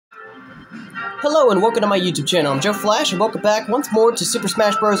Hello and welcome to my YouTube channel. I'm Joe Flash and welcome back once more to Super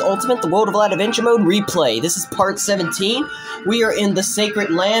Smash Bros. Ultimate, the World of Light Adventure Mode replay. This is part 17. We are in the Sacred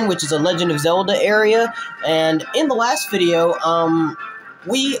Land, which is a Legend of Zelda area, and in the last video,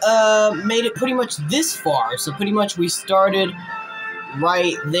 we made it pretty much this far. So pretty much we started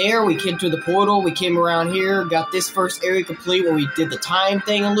right there, we came through the portal, we came around here, got this first area complete where we did the time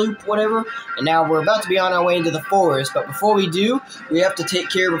thing, a loop, whatever, and now we're about to be on our way into the forest, but before we do, we have to take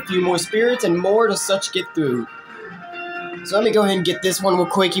care of a few more spirits and more to such get through. So let me go ahead and get this one real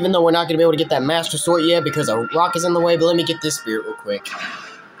quick, even though we're not going to be able to get that Master Sword yet because a rock is in the way, but let me get this spirit real quick.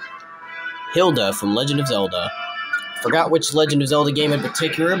 Hilda from Legend of Zelda. Forgot which Legend of Zelda game in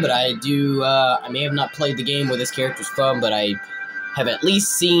particular, but I do, I may have not played the game where this character's from, but I have at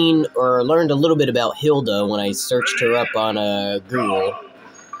least seen or learned a little bit about Hilda when I searched her up on Google.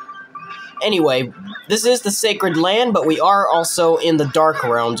 Anyway, this is the Sacred Land, but we are also in the Dark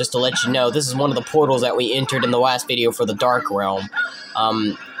Realm, just to let you know. This is one of the portals that we entered in the last video for the Dark Realm.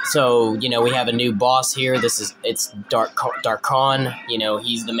 So, you know, we have a new boss here. It's Darkon. You know,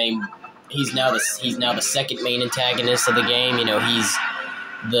 he's the main, he's now the second main antagonist of the game. You know, he's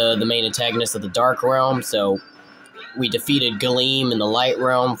the main antagonist of the Dark Realm, so we defeated Galeem in the Light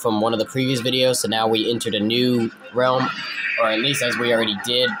Realm from one of the previous videos, so now we entered a new realm, or at least as we already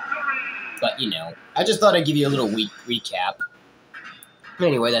did. But, you know, I just thought I'd give you a little recap.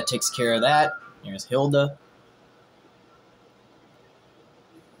 Anyway, that takes care of that. Here's Hilda.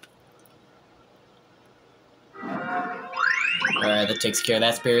 Alright, that takes care of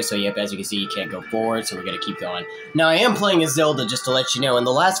that spirit, so yep, as you can see, you can't go forward, so we're gonna keep going. Now, I am playing as Zelda, just to let you know. In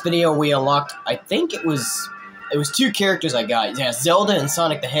the last video, we unlocked, I think it was two characters I got. Yeah, Zelda and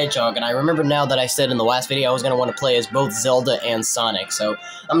Sonic the Hedgehog, and I remember now that I said in the last video I was going to want to play as both Zelda and Sonic, so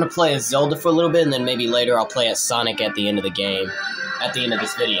I'm going to play as Zelda for a little bit, and then maybe later I'll play as Sonic at the end of the game, at the end of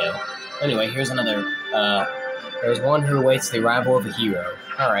this video. Anyway, here's another, there's one who awaits the arrival of a hero.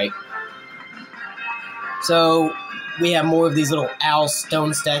 Alright. So, we have more of these little owl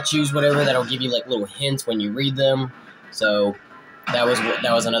stone statues, whatever, that'll give you, like, little hints when you read them. So, that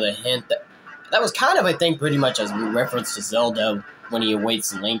was another hint that was kind of, I think, pretty much as a reference to Zelda when he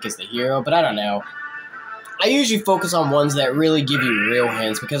awaits Link as the hero, but I don't know. I usually focus on ones that really give you real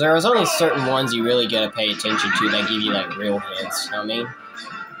hints, because there is only certain ones you really gotta pay attention to that give you, like, real hints, you know what I mean?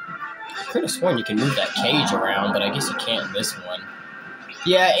 I could have sworn you can move that cage around, but I guess you can't in this one.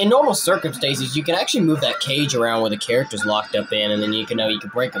 Yeah, in normal circumstances, you can actually move that cage around where the character's locked up in, and then you can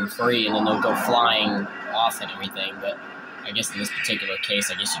break them free, and then they'll go flying off and everything, but I guess in this particular case,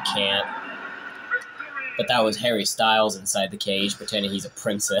 I guess you can't. But that was Harry Styles inside the cage, pretending he's a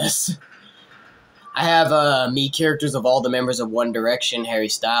princess. I have Mii characters of all the members of One Direction: Harry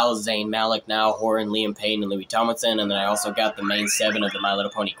Styles, Zayn Malik, Niall Horan, Liam Payne, and Louis Tomlinson. And then I also got the main 7 of the My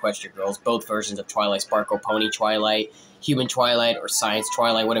Little Pony Equestria Girls, both versions of Twilight Sparkle, Pony Twilight, Human Twilight, or Science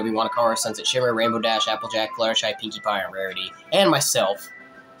Twilight, whatever you want to call her, Sunset Shimmer, Rainbow Dash, Applejack, Fluttershy, Pinkie Pie, and Rarity. And myself.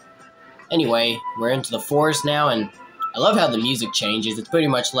 Anyway, we're into the forest now, and I love how the music changes. It's pretty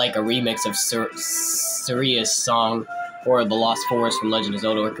much like a remix of Saria's song, or The Lost Forest from Legend of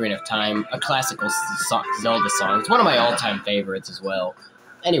Zelda: Ocarina of Time, a classical Zelda song. It's one of my all-time favorites as well.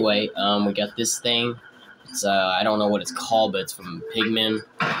 Anyway, we got this thing. It's, I don't know what it's called, but it's from Pigman.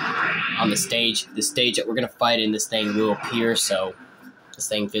 On the stage that we're gonna fight in, this thing will appear, so this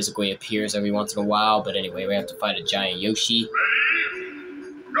thing physically appears every once in a while, but anyway, we have to fight a giant Yoshi.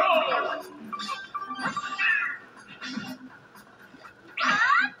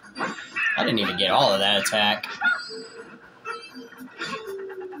 I didn't even get all of that attack.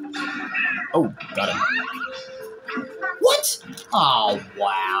 Oh, got him. What? Oh,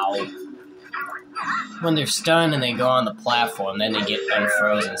 wow. When they're stunned and they go on the platform, then they get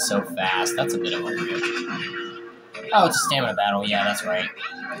unfrozen so fast. That's a bit of a weird. Oh, it's a stamina battle. Yeah, that's right.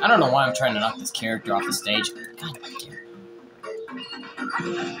 I don't know why I'm trying to knock this character off the stage. God damn.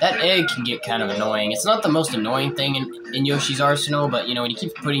 That egg can get kind of annoying. It's not the most annoying thing in Yoshi's arsenal, but, you know, when he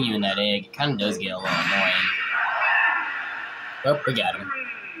keeps putting you in that egg, it kind of does get a little annoying. Oh, we got him.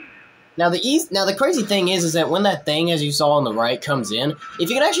 Now, the crazy thing is that when that thing, as you saw on the right, comes in, if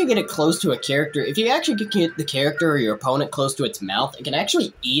you can actually get it close to a character, if you actually get the character or your opponent close to its mouth, it can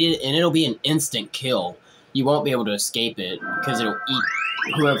actually eat it, and it'll be an instant kill. You won't be able to escape it, because it'll eat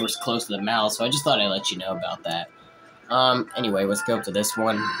whoever's close to the mouth, so I just thought I'd let you know about that. Anyway, let's go up to this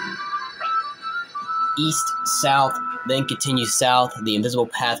one. East, south, then continue south. The invisible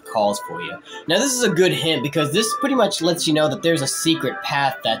path calls for you. Now, this is a good hint, because this pretty much lets you know that there's a secret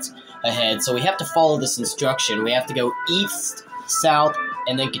path that's ahead, so we have to follow this instruction. We have to go east, south,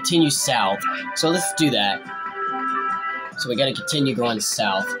 and then continue south. So let's do that. So we gotta continue going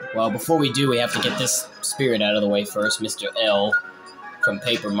south. Well, before we do, we have to get this spirit out of the way first, Mr. L from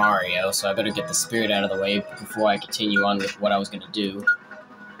Paper Mario. So I better get the spirit out of the way before I continue on with what I was gonna do.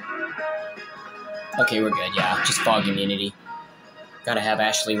 Okay, we're good, yeah. Just fog immunity. Gotta have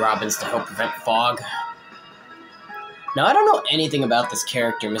Ashley Robbins to help prevent fog. Now, I don't know anything about this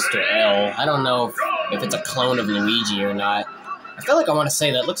character, Mr. L. I don't know if it's a clone of Luigi or not. I feel like I want to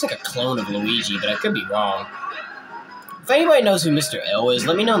say that looks like a clone of Luigi, but I could be wrong. If anybody knows who Mr. L is,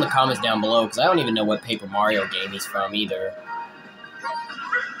 let me know in the comments down below, because I don't even know what Paper Mario game he's from either.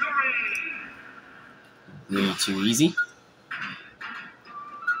 Really too easy.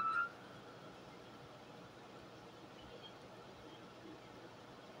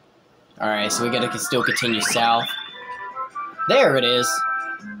 Alright, so we gotta still continue south. There it is.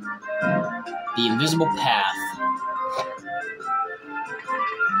 The invisible path.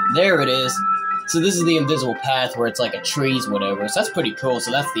 There it is. So this is the invisible path where it's like a trees, whatever. So that's pretty cool. So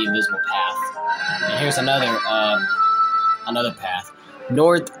that's the invisible path. And here's another path.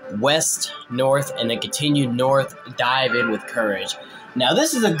 North, west, north, and then continue north. Dive in with courage. Now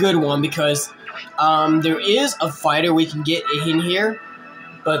this is a good one because there is a fighter we can get in here.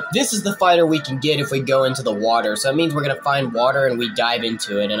 But this is the fighter we can get if we go into the water. So that means we're going to find water and we dive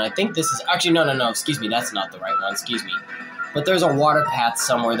into it. And I think this is... Actually, no. Excuse me. That's not the right one. Excuse me. But there's a water path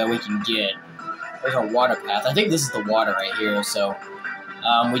somewhere that we can get. There's a water path. I think this is the water right here. So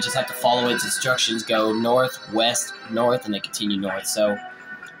we just have to follow its instructions. Go north, west, north, and then continue north. So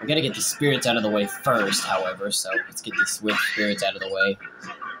we're going to get the spirits out of the way first, however. So let's get these swift spirits out of the way.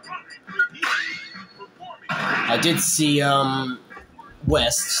 I did see...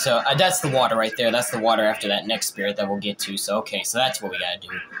 west, so that's the water right there. That's the water after that next spirit that we'll get to. So, okay, so that's what we gotta do.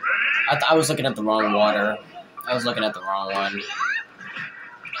 I was looking at the wrong water. I was looking at the wrong one.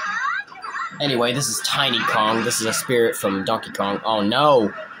 Anyway, this is Tiny Kong. This is a spirit from Donkey Kong. Oh,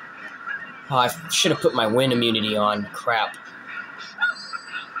 no! Oh, I should have put my wind immunity on. Crap.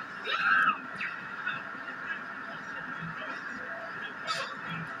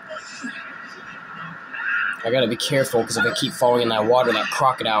 I gotta be careful, because if I keep falling in that water, that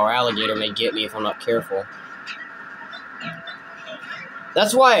crocodile or alligator may get me if I'm not careful.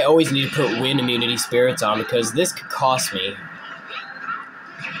 That's why I always need to put wind immunity spirits on, because this could cost me.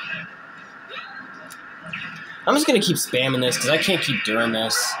 I'm just gonna keep spamming this, because I can't keep doing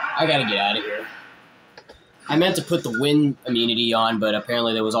this. I gotta get out of here. I meant to put the wind immunity on, but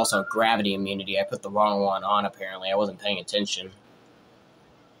apparently there was also a gravity immunity. I put the wrong one on, apparently. I wasn't paying attention.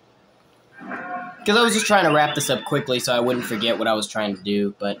 Because I was just trying to wrap this up quickly so I wouldn't forget what I was trying to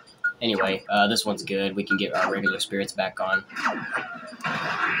do. But anyway, this one's good. We can get our regular spirits back on.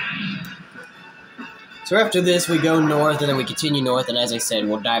 So after this, we go north, and then we continue north. And as I said,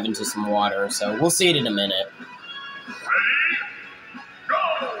 we'll dive into some water. So we'll see it in a minute.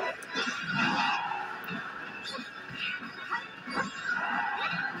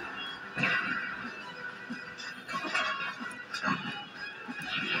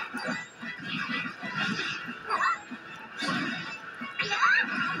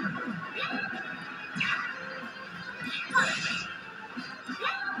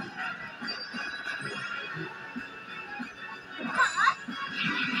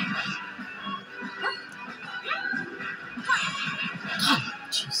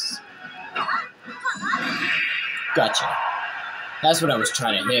 Gotcha. That's what I was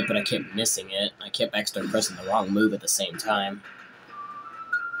trying to hit, but I kept missing it. I kept accidentally pressing the wrong move at the same time.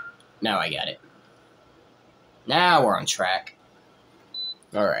 Now I got it. Now we're on track.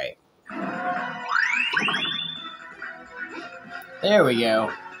 Alright. There we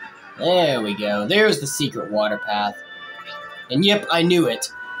go. There we go. There's the secret water path. And yep, I knew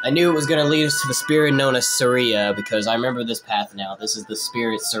it. I knew it was going to lead us to the spirit known as Saria, because I remember this path now. This is the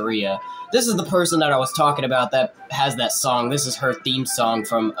spirit Saria. This is the person that I was talking about that has that song. This is her theme song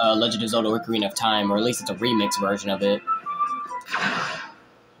from Legend of Zelda Ocarina of Time, or at least it's a remix version of it.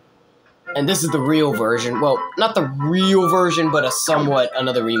 And this is the real version. Well, not the real version, but a somewhat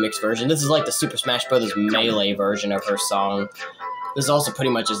another remix version. This is like the Super Smash Bros. Melee version of her song. This also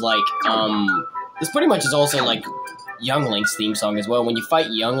pretty much is like, this pretty much is also like Young Link's theme song as well. When you fight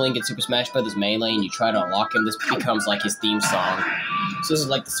Young Link in Super Smash Bros. Melee and you try to unlock him, this becomes like his theme song. So this is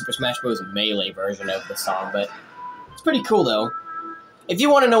like the Super Smash Bros. Melee version of the song, but it's pretty cool though. If you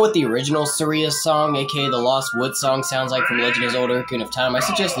want to know what the original Saria song, aka the Lost Woods song, sounds like from Legend of Zelda Ocarina of Time, I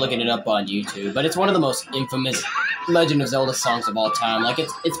suggest looking it up on YouTube. But it's one of the most infamous Legend of Zelda songs of all time. Like,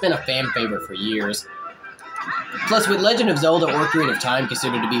 it's been a fan favorite for years. Plus, with Legend of Zelda Ocarina of Time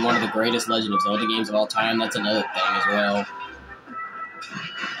considered to be one of the greatest Legend of Zelda games of all time, that's another thing as well.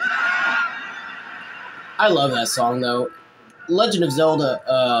 I love that song, though. Legend of Zelda,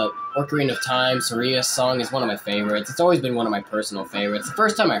 Ocarina of Time, Saria's song is one of my favorites. It's always been one of my personal favorites. The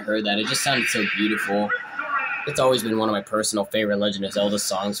first time I heard that, it just sounded so beautiful. It's always been one of my personal favorite Legend of Zelda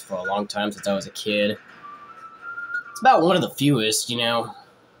songs for a long time since I was a kid. It's about one of the fewest, you know.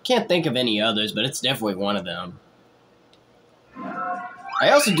 Can't think of any others, but it's definitely one of them.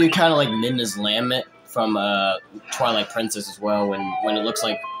 I also do kind of like Midna's Lament from Twilight Princess as well, when it looks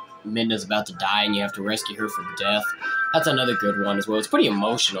like Midna's about to die and you have to rescue her from death. That's another good one as well. It's pretty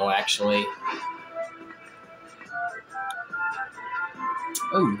emotional, actually.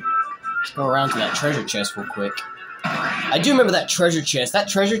 Oh, let's go around to that treasure chest real quick. I do remember that treasure chest. That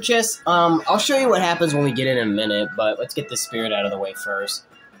treasure chest, I'll show you what happens when we get in a minute, but let's get this spirit out of the way first.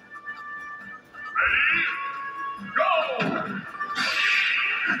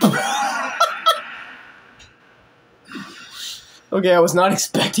 Okay, I was not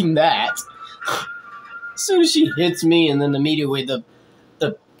expecting that. As soon as she hits me, and then immediately the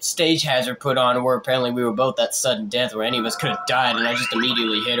stage hazard put on, where apparently we were both at sudden death, where any of us could have died, and I just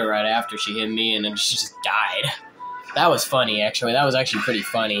immediately hit her right after she hit me, and then she just died. That was funny, actually. That was actually pretty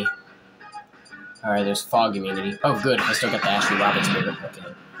funny. Alright, there's fog immunity. Oh, good. I still got the Ashley Robbins spirit.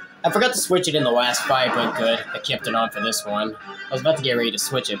 Okay. I forgot to switch it in the last fight, but good. I kept it on for this one. I was about to get ready to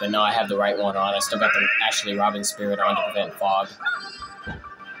switch it, but no, I have the right one on. I still got the Ashley Robbins spirit on to prevent fog.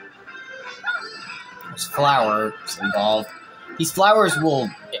 There's flowers involved. These flowers will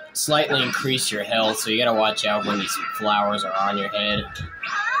slightly increase your health, so you gotta watch out when these flowers are on your head.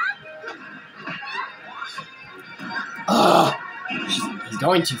 Ugh! He's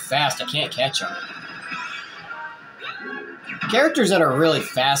going too fast. I can't catch him. Characters that are really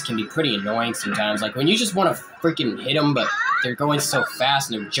fast can be pretty annoying sometimes. Like, when you just want to freaking hit them, but they're going so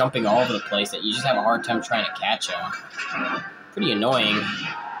fast and they're jumping all over the place that you just have a hard time trying to catch them. Pretty annoying.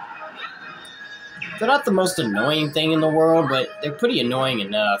 They're not the most annoying thing in the world, but they're pretty annoying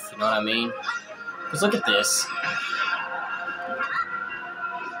enough, you know what I mean? Because look at this.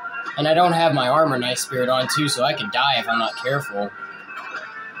 And I don't have my Armor Knight spirit on, too, so I could die if I'm not careful.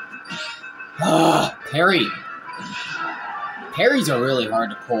 Parry. Parries are really hard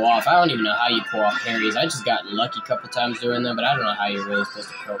to pull off. I don't even know how you pull off parries. I just got lucky a couple times doing them, but I don't know how you're really supposed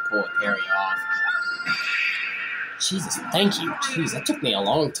to pull a parry off. Jesus, thank you. Jeez, that took me a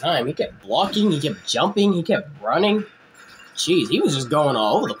long time. He kept blocking, he kept jumping, he kept running. Jeez, he was just going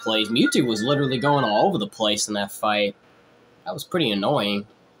all over the place. Mewtwo was literally going all over the place in that fight. That was pretty annoying.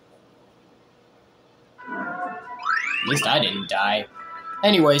 At least I didn't die.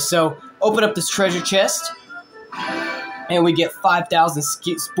 Anyway, so, open up this treasure chest, and we get 5,000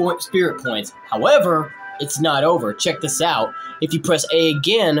 spirit points. However, it's not over. Check this out. If you press A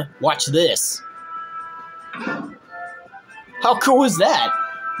again, watch this. How cool is that?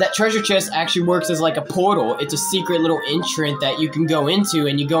 That treasure chest actually works as like a portal. It's a secret little entrance that you can go into,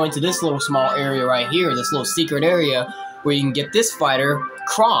 and you go into this little small area right here, this little secret area, where you can get this fighter,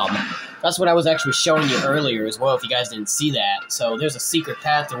 Chrom. That's what I was actually showing you earlier as well, if you guys didn't see that. So there's a secret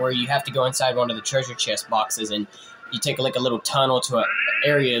path to where you have to go inside one of the treasure chest boxes, and you take like a little tunnel to an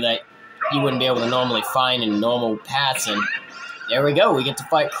area that you wouldn't be able to normally find in normal paths, and there we go. We get to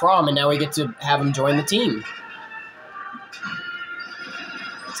fight Chrom, and now we get to have him join the team.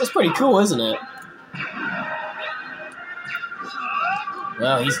 So it's pretty cool, isn't it?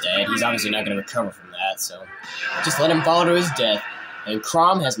 Well, he's dead. He's obviously not going to recover from that, so just let him fall to his death. And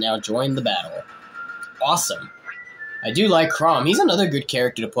Chrom has now joined the battle. Awesome. I do like Chrom. He's another good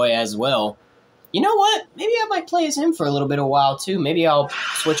character to play as well. You know what? Maybe I might play as him for a little bit of a while, too. Maybe I'll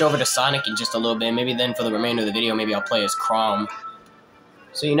switch over to Sonic in just a little bit. Maybe then for the remainder of the video, maybe I'll play as Chrom.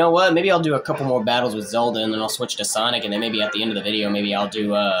 So you know what? Maybe I'll do a couple more battles with Zelda, and then I'll switch to Sonic, and then maybe at the end of the video, maybe I'll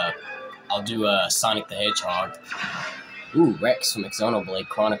do Sonic the Hedgehog. Ooh, Rex from Xenoblade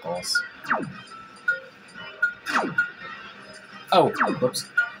Chronicles. Oh, whoops.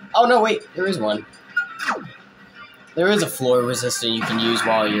 Oh, no, wait. There is one. There is a floor resistant you can use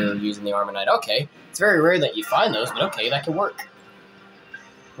while you're using the Armor Knight. Okay. It's very rare that you find those, but okay, that can work.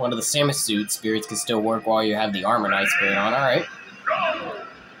 One of the Samus spirits can still work while you have the Armor Knight spirit on. Alright.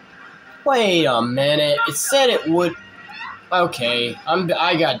 Wait a minute. It said it would... Okay.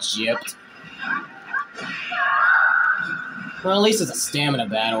 I got gypped. Well, at least it's a stamina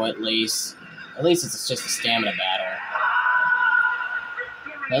battle, at least. At least it's just a stamina battle.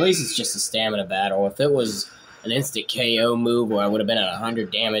 At least it's just a stamina battle. If it was an instant KO move where I would have been at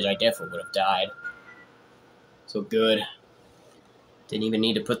 100 damage, I definitely would have died. So good. Didn't even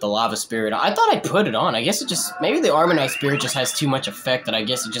need to put the Lava Spirit on. I thought I put it on. I guess it just... Maybe the Armor Knight Spirit just has too much effect that I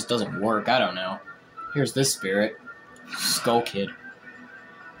guess it just doesn't work. I don't know. Here's this spirit. Skull Kid.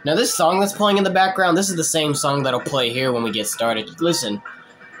 Now this song that's playing in the background, this is the same song that'll play here when we get started. Listen,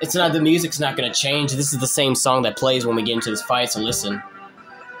 the music's not going to change. This is the same song that plays when we get into this fight, so listen.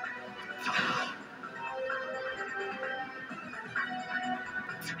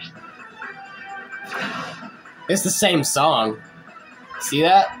 It's the same song. See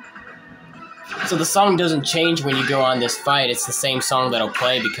that? So the song doesn't change when you go on this fight. It's the same song that'll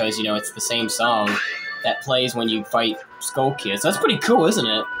play because, you know, it's the same song that plays when you fight Skull Kid. So that's pretty cool, isn't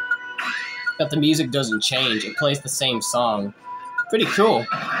it? That the music doesn't change. It plays the same song. Pretty cool.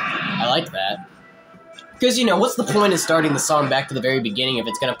 I like that. Because, you know, what's the point of starting the song back to the very beginning if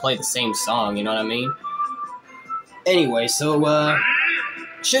it's going to play the same song, you know what I mean? Anyway, so,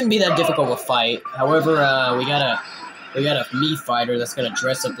 shouldn't be that difficult of a fight. However, we got a Mii fighter that's gonna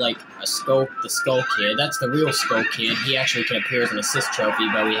dress up like the Skull Kid. That's the real Skull Kid. He actually can appear as an assist trophy,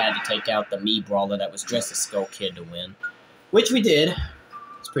 but we had to take out the Mii brawler that was dressed as Skull Kid to win. Which we did.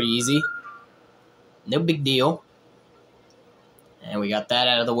 It's pretty easy. No big deal. And we got that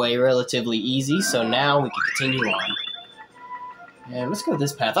out of the way relatively easy, so now we can continue on. And let's go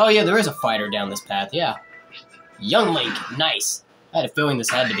this path. Oh yeah, there is a fighter down this path, yeah. Young Link, nice. I had a feeling this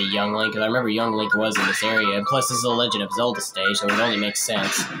had to be Young Link, because I remember Young Link was in this area, and plus this is a Legend of Zelda stage, so it only makes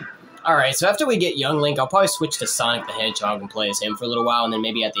sense. Alright, so after we get Young Link, I'll probably switch to Sonic the Hedgehog and play as him for a little while, and then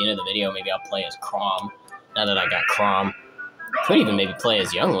maybe at the end of the video, maybe I'll play as Chrom, now that I got Chrom. Could even maybe play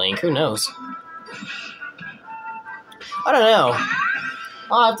as Young Link, who knows? I don't know.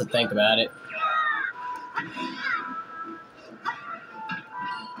 I'll have to think about it.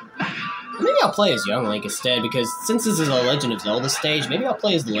 Maybe I'll play as Young Link instead, because since this is a Legend of Zelda stage, maybe I'll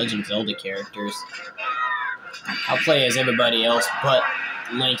play as the Legend of Zelda characters. I'll play as everybody else but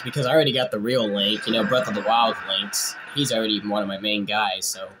Link, because I already got the real Link, you know, Breath of the Wild Links. He's already one of my main guys,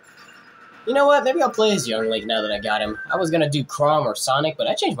 so... You know what, maybe I'll play as Young Link now that I got him. I was gonna do Chrom or Sonic, but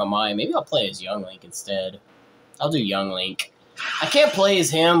I changed my mind. Maybe I'll play as Young Link instead. I'll do Young Link. I can't play as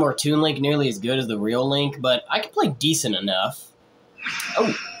him or Toon Link nearly as good as the real Link, but I can play decent enough.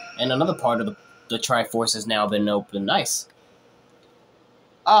 Oh, and another part of the Triforce has now been opened. Nice.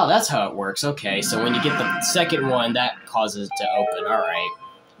 Oh, that's how it works. Okay, so when you get the second one, that causes it to open. Alright,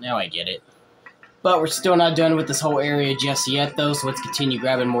 now I get it. But we're still not done with this whole area just yet, though, so let's continue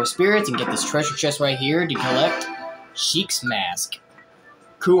grabbing more spirits and get this treasure chest right here to collect Sheik's mask.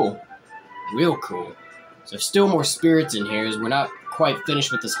 Cool. Real cool. So there's still more spirits in here, as we're not quite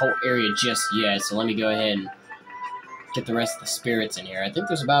finished with this whole area just yet, so let me go ahead and get the rest of the spirits in here. I think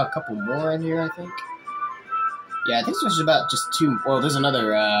there's about a couple more in here, I think. Yeah, I think there's about just two. Well, there's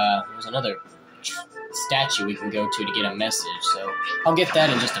another statue we can go to get a message, so I'll get that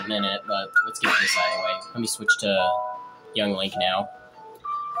in just a minute, but let's get this out of the way. Let me switch to Young Link now.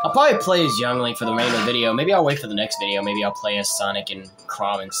 I'll probably play as Young Link for the remainder of the video. Maybe I'll wait for the next video. Maybe I'll play as Sonic and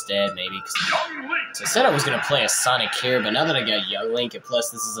Chrom instead, maybe. So I said I was going to play as Sonic here, but now that I got Young Link, and plus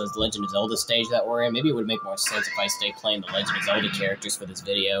this is a Legend of Zelda stage that we're in, maybe it would make more sense if I stay playing the Legend of Zelda characters for this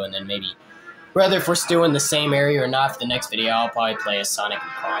video, and then maybe, whether if we're still in the same area or not for the next video, I'll probably play as Sonic and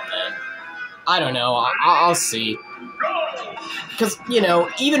Chrom then. I don't know. I'll see. Because, you know,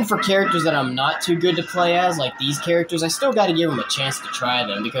 even for characters that I'm not too good to play as, like these characters, I still got to give them a chance to try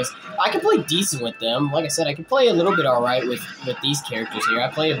them, because I can play decent with them. Like I said, I can play a little bit alright with these characters here. I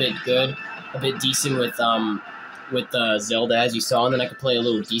play a bit good, a bit decent with Zelda, as you saw, and then I could play a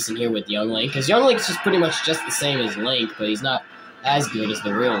little decent here with Young Link, because Young Link's just pretty much just the same as Link, but he's not as good as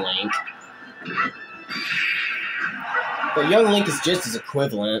the real Link. But Young Link is just as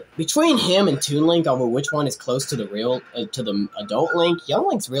equivalent. Between him and Toon Link, over which one is close to the real, to the adult Link, Young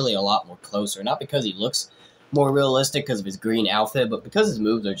Link's really a lot more closer. Not because he looks more realistic because of his green outfit, but because his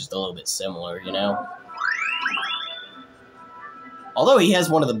moves are just a little bit similar, you know? Although he has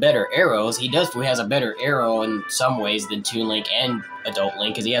one of the better arrows, he has a better arrow in some ways than Toon Link and adult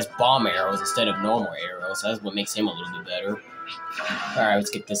Link, because he has bomb arrows instead of normal arrows, so that's what makes him a little bit better. Alright, let's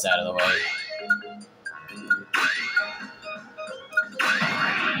get this out of the way.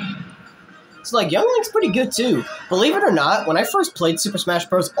 So, like, Young Link's pretty good, too. Believe it or not, when I first played Super Smash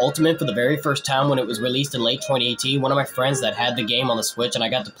Bros. Ultimate for the very first time when it was released in late 2018, one of my friends that had the game on the Switch, and I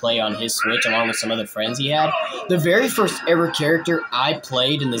got to play on his Switch along with some other friends he had, the very first ever character I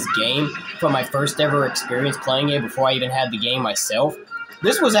played in this game from my first ever experience playing it before I even had the game myself,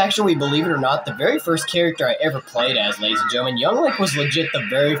 this was actually, believe it or not, the very first character I ever played as, ladies and gentlemen. Young Link was legit the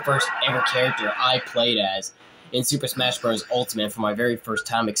very first ever character I played as in Super Smash Bros. Ultimate for my very first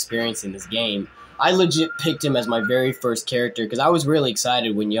time experiencing this game. I legit picked him as my very first character because I was really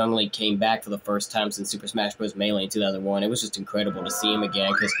excited when Young Link came back for the first time since Super Smash Bros. Melee in 2001. It was just incredible to see him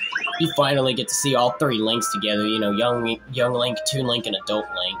again because you finally get to see all three Links together. You know, Young Link, Toon Link, and Adult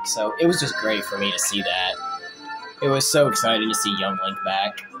Link. So it was just great for me to see that. It was so exciting to see Young Link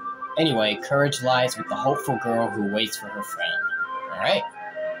back. Anyway, courage lies with the hopeful girl who waits for her friend. Alright.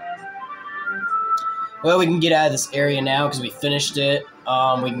 Well, we can get out of this area now because we finished it.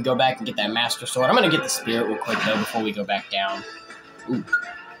 We can go back and get that Master Sword. I'm going to get the Spirit real quick, though, before we go back down. Ooh.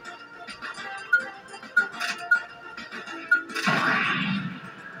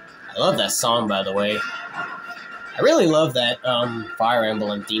 I love that song, by the way. I really love that Fire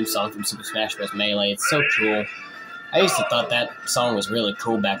Emblem theme song from Super Smash Bros. Melee. It's so cool. I used to thought that song was really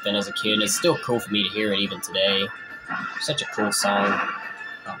cool back then as a kid. It's still cool for me to hear it even today. Such a cool song.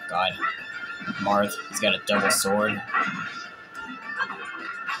 Oh, God. Marth, he's got a double sword.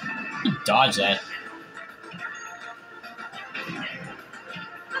 He dodged that.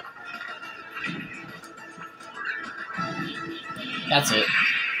 That's it.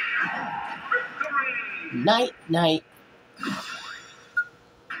 Night, night.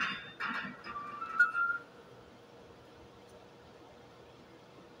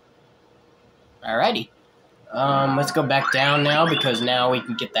 Alrighty. Let's go back down now because now we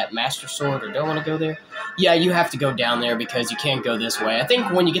can get that Master Sword. Or don't want to go there? Yeah, you have to go down there because you can't go this way. I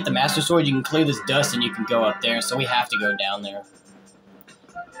think when you get the Master Sword, you can clear this dust and you can go up there. So we have to go down there.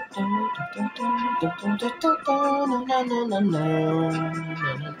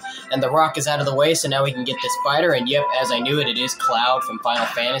 And the rock is out of the way, so now we can get this fighter. And yep, as I knew it, it is Cloud from Final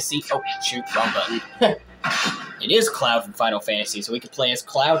Fantasy. Oh, shoot, wrong button. It is Cloud from Final Fantasy, so we can play as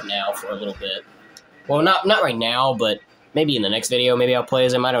Cloud now for a little bit. Well, not right now, but maybe in the next video, maybe I'll play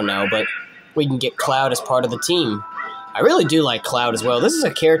as him, I don't know. But we can get Cloud as part of the team. I really do like Cloud as well. This is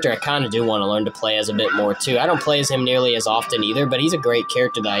a character I kind of do want to learn to play as a bit more, too. I don't play as him nearly as often either, but he's a great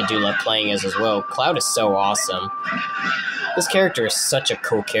character that I do love playing as well. Cloud is so awesome. This character is such a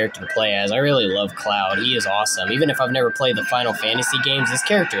cool character to play as. I really love Cloud. He is awesome. Even if I've never played the Final Fantasy games, this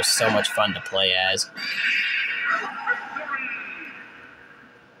character is so much fun to play as.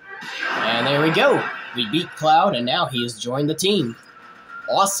 And there we go. We beat Cloud, and now he has joined the team.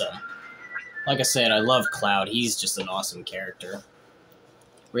 Awesome. Like I said, I love Cloud. He's just an awesome character.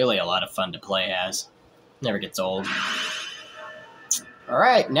 Really a lot of fun to play as. Never gets old.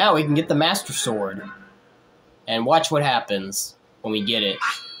 Alright, now we can get the Master Sword. And watch what happens when we get it.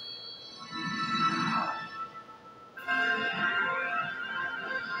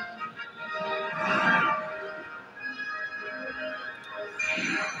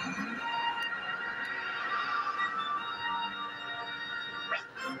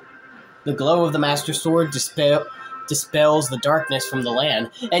 The glow of the Master Sword dispels the darkness from the land.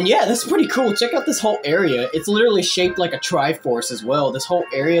 And yeah, that's pretty cool. Check out this whole area. It's literally shaped like a Triforce as well. This whole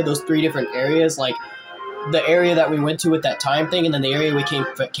area, those three different areas, like the area that we went to with that time thing, and then the area we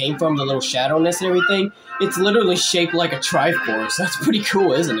came from, the little shadowness and everything, it's literally shaped like a Triforce. That's pretty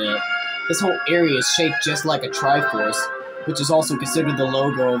cool, isn't it? This whole area is shaped just like a Triforce, which is also considered the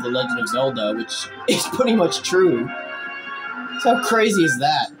logo of The Legend of Zelda, which is pretty much true. So how crazy is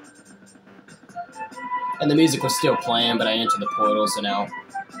that? And the music was still playing, but I entered the portal, so now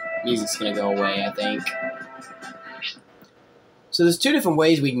music's gonna go away, I think. So there's two different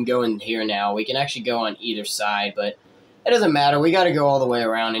ways we can go in here now. We can actually go on either side, but it doesn't matter. We gotta go all the way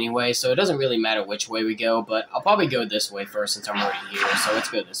around anyway, so it doesn't really matter which way we go, but I'll probably go this way first since I'm already here, so let's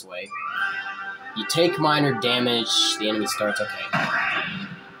go this way. You take minor damage, the enemy starts, okay.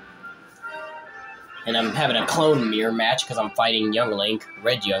 And I'm having a clone mirror match because I'm fighting Young Link,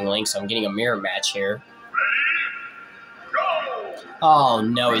 Red Young Link, so I'm getting a mirror match here. Oh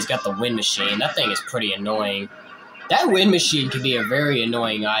no, he's got the wind machine. That thing is pretty annoying. That wind machine can be a very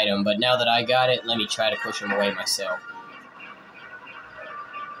annoying item, but now that I got it, let me try to push him away myself.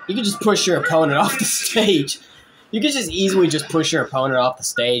 You can just push your opponent off the stage. You can just easily just push your opponent off the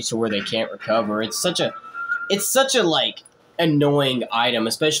stage to where they can't recover. It's such a like annoying item,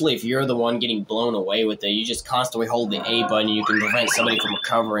 especially if you're the one getting blown away with it. You just constantly hold the A button and you can prevent somebody from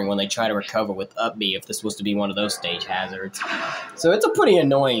recovering when they try to recover with up B if this was to be one of those stage hazards. So it's a pretty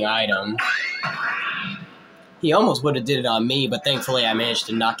annoying item. He almost would have did it on me, but thankfully I managed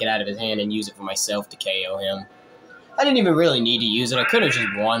to knock it out of his hand and use it for myself to KO him. I didn't even really need to use it. I could have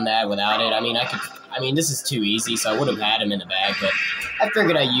just won that without it. I mean, this is too easy, so I would have had him in the bag, but I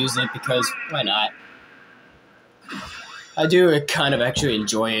figured I'd use it because why not? I do kind of actually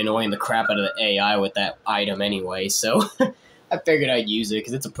enjoy annoying the crap out of the AI with that item anyway, so I figured I'd use it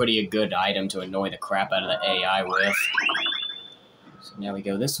because it's a pretty good item to annoy the crap out of the AI with. So now we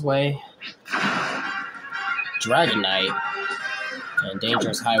go this way. Dragon Knight. And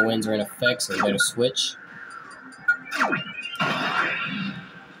dangerous high winds are in effect, so we better switch.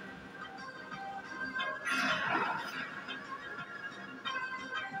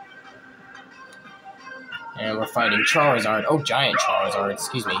 And we're fighting Charizard. Oh, Giant Charizard,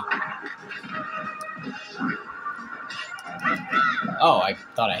 excuse me. Oh, I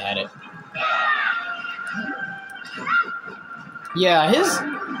thought I had it. Yeah,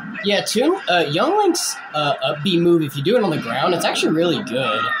 Young Link's up B move, if you do it on the ground, it's actually really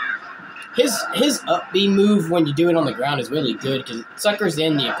good. His up B move when you do it on the ground is really good because it suckers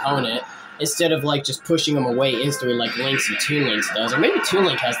in the opponent instead of like just pushing them away instantly like Link's and Toon Link's does. Or maybe Toon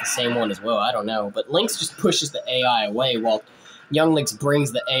Link has the same one as well, I don't know. But Link's just pushes the AI away while Young Link's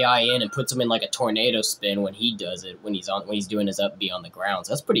brings the AI in and puts him in like a tornado spin when he does it, when he's doing his up B on the ground.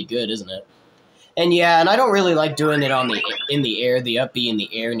 So that's pretty good, isn't it? And yeah, and I don't really like doing it in the air, the up B in the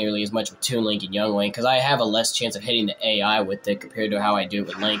air nearly as much with Toon Link and Young Link, because I have a less chance of hitting the AI with it compared to how I do it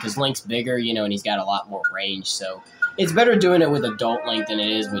with Link, because Link's bigger, you know, and he's got a lot more range, so it's better doing it with Adult Link than it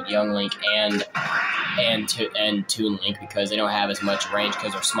is with Young Link and Toon Link, because they don't have as much range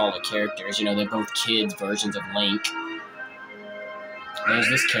because they're smaller characters. You know, they're both kids' versions of Link. There's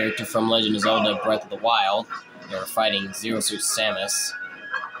this character from Legend of Zelda Breath of the Wild. They were fighting Zero Suit Samus.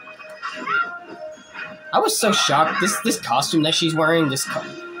 I was so shocked. This costume that she's wearing, this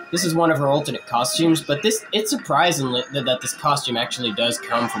is one of her alternate costumes, but it's surprising that this costume actually does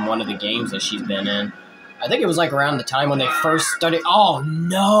come from one of the games that she's been in. I think it was like around the time when they first started. Oh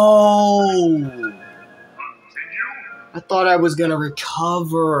no! I thought I was gonna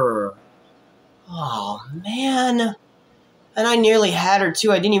recover. Oh man! And I nearly had her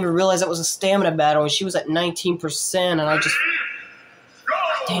too. I didn't even realize that was a stamina battle, and she was at 19%, and I just...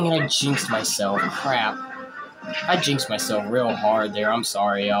 Dang it, I jinxed myself. Crap. I jinxed myself real hard there. I'm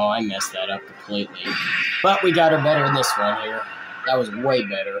sorry, y'all. I messed that up completely. But we got her better in this one here. That was way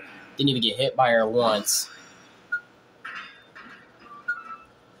better. Didn't even get hit by her once.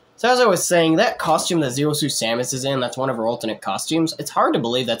 So as I was saying, that costume that Zero Suit Samus is in, that's one of her alternate costumes. It's hard to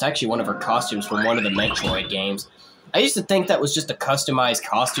believe that's actually one of her costumes from one of the Metroid games. I used to think that was just a customized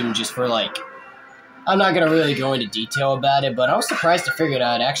costume just for, like... I'm not going to really go into detail about it, but I was surprised to figure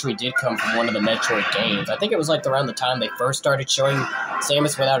out it actually did come from one of the Metroid games. I think it was, like, around the time they first started showing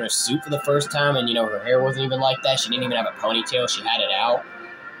Samus without her suit for the first time, and, you know, her hair wasn't even like that. She didn't even have a ponytail. She had it out.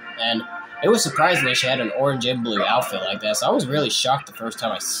 And it was surprisingly she had an orange and blue outfit like that, so I was really shocked the first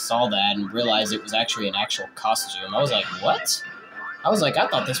time I saw that and realized it was actually an actual costume. I was like, what? I was like, I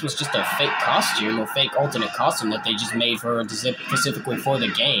thought this was just a fake costume or fake alternate costume that they just made for specifically for the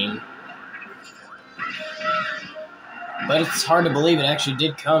game. But it's hard to believe it actually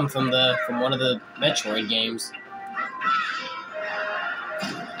did come from one of the Metroid games.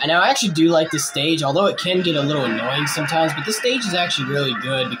 And now I actually do like this stage, although it can get a little annoying sometimes, but this stage is actually really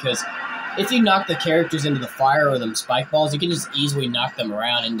good because if you knock the characters into the fire or them spike balls, you can just easily knock them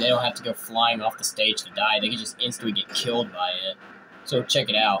around and they don't have to go flying off the stage to die. They can just instantly get killed by it. So check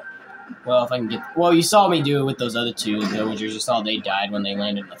it out. Well, if I can get... Well, you saw me do it with those other two villagers. You saw they died when they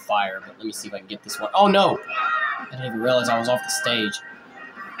landed in the fire. But let me see if I can get this one. Oh, no! I didn't even realize I was off the stage.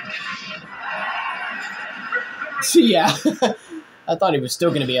 So, yeah. I thought he was still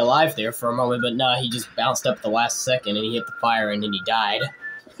going to be alive there for a moment. But, nah, he just bounced up at the last second and he hit the fire and then he died.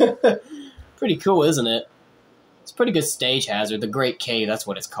 Pretty cool, isn't it? It's a pretty good stage hazard. The Great Cave, that's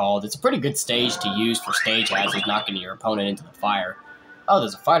what it's called. It's a pretty good stage to use for stage hazards, knocking your opponent into the fire. Oh,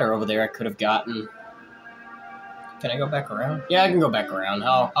 there's a fighter over there I could have gotten. Can I go back around? Yeah, I can go back around.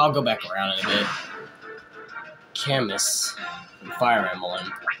 I'll go back around in a bit. Camus from Fire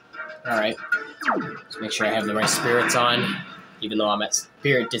Emblem. Alright. Let's make sure I have the right spirits on. Even though I'm at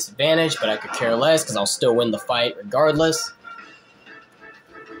spirit disadvantage, but I could care less because I'll still win the fight regardless.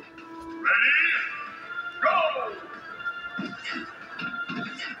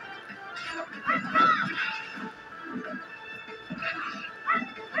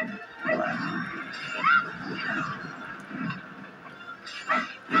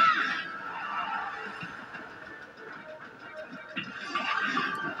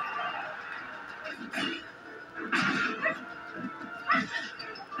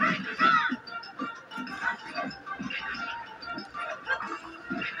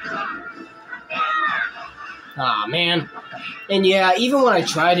 Ah, man. And yeah, even when I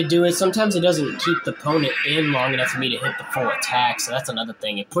try to do it, sometimes it doesn't keep the opponent in long enough for me to hit the full attack, so that's another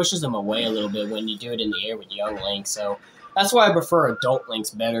thing. It pushes them away a little bit when you do it in the air with Young Link, so that's why I prefer Adult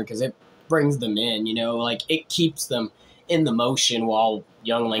Links better, because it brings them in, you know? Like, it keeps them in the motion while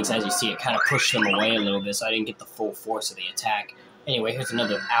Young Links, as you see, it kind of pushed them away a little bit, so I didn't get the full force of the attack. Anyway, here's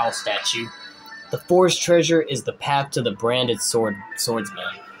another owl statue. The forest treasure is the path to the branded swordsman.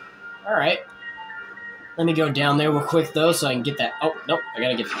 Alright. Let me go down there real quick, though, so I can get that... Oh, nope. I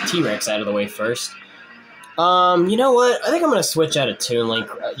gotta get the T-Rex out of the way first. You know what? I think I'm gonna switch out of Toon Link,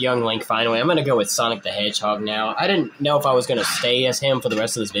 Young Link, finally. I'm gonna go with Sonic the Hedgehog now. I didn't know if I was gonna stay as him for the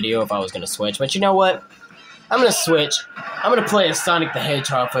rest of this video, if I was gonna switch, but you know what? I'm gonna switch. I'm gonna play as Sonic the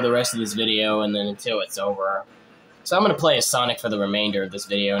Hedgehog for the rest of this video, and then until it's over. So I'm gonna play as Sonic for the remainder of this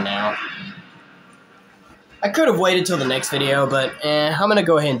video now. I could have waited till the next video, but I'm gonna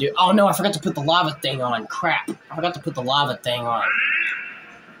go ahead and do... Oh no, I forgot to put the lava thing on. Crap. I forgot to put the lava thing on.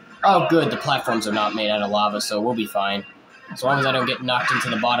 Oh good, the platforms are not made out of lava, so we'll be fine. As long as I don't get knocked into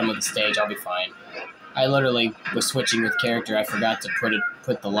the bottom of the stage, I'll be fine. I literally was switching with character. I forgot to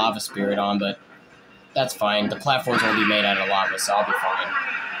put the lava spirit on, but that's fine. The platforms will be made out of lava, so I'll be fine.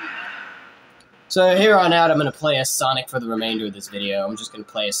 So here on out, I'm going to play as Sonic for the remainder of this video. I'm just going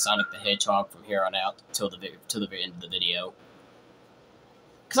to play as Sonic the Hedgehog from here on out till the end of the video.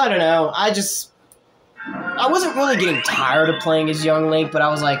 Because I don't know, I wasn't really getting tired of playing as Young Link, but I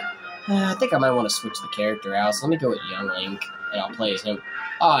was like, I think I might want to switch the character out, so let me go with Young Link, and I'll play as him.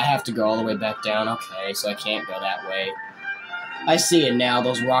 Oh, I have to go all the way back down. Okay, so I can't go that way. I see it now.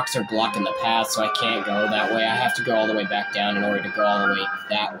 Those rocks are blocking the path, so I can't go that way. I have to go all the way back down in order to go all the way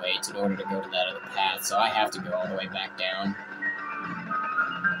that way in order to go to that other path, so I have to go all the way back down.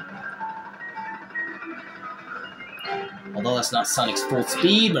 Although that's not Sonic's full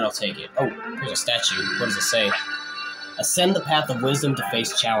speed, but I'll take it. Oh, here's a statue. What does it say? Ascend the path of wisdom to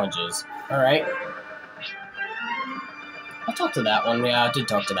face challenges. Alright. I'll talk to that one. Yeah, I did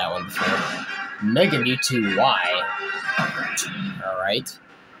talk to that one before. Mega Mewtwo Y. Alright.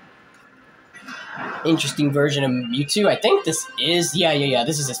 Interesting version of Mewtwo. I think this is... Yeah.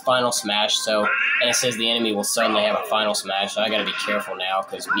 This is his final smash, so... And it says the enemy will suddenly have a final smash, so I gotta be careful now,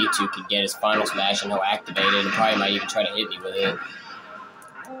 because Mewtwo could get his final smash and he'll activate it, and probably might even try to hit me with it.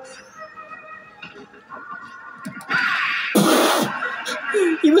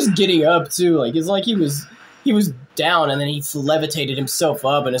 He was getting up, too. Like, it's like he was down, and then he levitated himself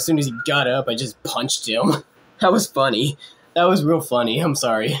up, and as soon as he got up, I just punched him. That was funny. That was real funny. I'm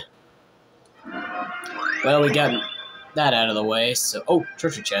sorry. Well, we got that out of the way, so... Oh,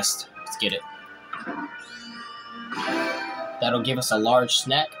 treasure chest. Let's get it. That'll give us a large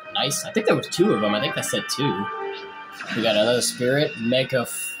snack. Nice. I think there was 2 of them. I think that said 2. We got another spirit.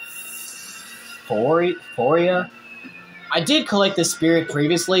 Megaphoria. I did collect this spirit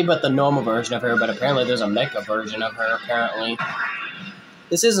previously, but the normal version of her, but apparently there's a mecha version of her, apparently.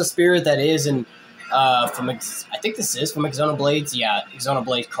 This is a spirit that is in... I think this is from Xenoblades. Yeah,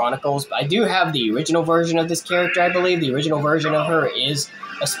 Xenoblade Chronicles. I do have the original version of this character, I believe. The original version of her is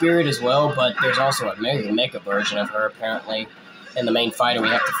a spirit as well, but there's also a mecha version of her, apparently. And the main fighter we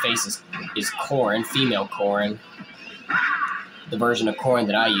have to face is Corrin, female Corrin. The version of Corrin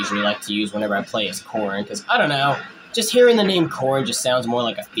that I usually like to use whenever I play as Corrin, because, I don't know, just hearing the name Corrin just sounds more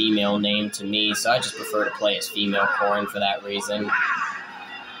like a female name to me, so I just prefer to play as female Corrin for that reason.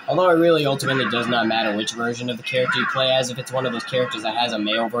 Although it really ultimately does not matter which version of the character you play as, if it's one of those characters that has a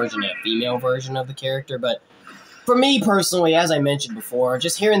male version and a female version of the character, but for me personally, as I mentioned before,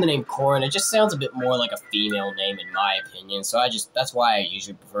 just hearing the name Corrin, it just sounds a bit more like a female name in my opinion, so that's why I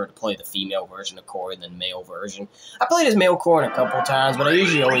usually prefer to play the female version of Corrin than the male version. I played as male Corrin a couple times, but I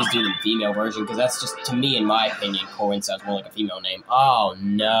usually always do the female version, because that's just, to me, in my opinion, Corrin sounds more like a female name. Oh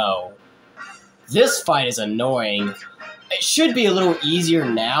no. This fight is annoying. It should be a little easier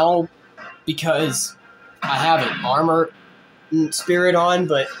now, because I have an armor spirit on,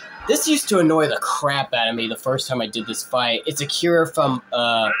 but this used to annoy the crap out of me the first time I did this fight. It's Akira from,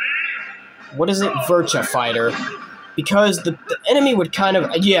 what is it? Virtua Fighter. Because the enemy would kind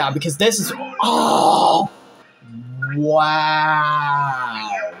of, yeah, because this is, oh,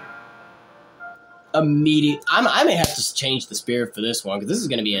 wow. Immediate, I may have to change the spirit for this one, because this is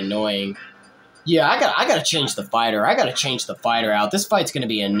going to be annoying. Yeah, I gotta change the fighter. I gotta change the fighter out. This fight's gonna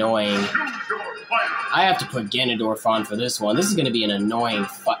be annoying. I have to put Ganondorf on for this one. This is gonna be an annoying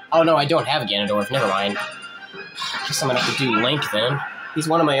fight. Oh no, I don't have Ganondorf. Never mind. I guess I'm gonna have to do Link then. He's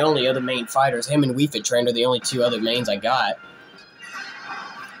one of my only other main fighters. Him and Wii Fit Train are the only 2 other mains I got.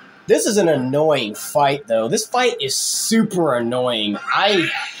 This is an annoying fight, though. This fight is super annoying. I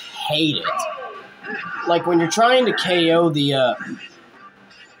hate it. Like, when you're trying to KO the,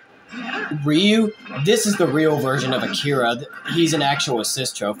 Ryu, this is the real version of Akira. He's an actual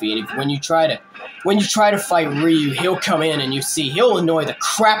assist trophy, and when you try to fight Ryu, he'll come in and he'll annoy the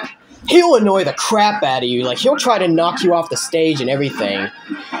crap out of you. Like, he'll try to knock you off the stage and everything.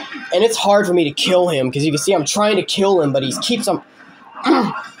 And it's hard for me to kill him, because you can see I'm trying to kill him, but he keeps on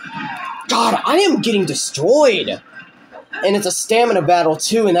God, I am getting destroyed. And it's a stamina battle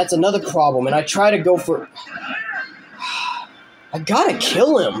too, and that's another problem. And I try to go for... I gotta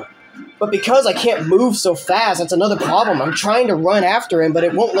kill him. But because I can't move so fast, that's another problem. I'm trying to run after him, but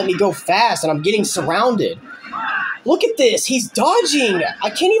it won't let me go fast, and I'm getting surrounded. Look at this. He's dodging. I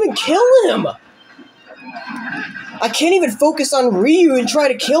can't even kill him. I can't even focus on Ryu and try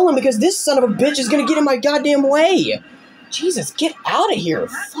to kill him because this son of a bitch is going to get in my goddamn way. Jesus, get out of here.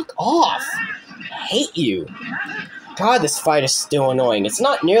 Fuck off. I hate you. God, this fight is still annoying. It's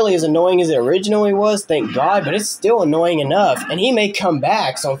not nearly as annoying as it originally was, thank God, but it's still annoying enough. And he may come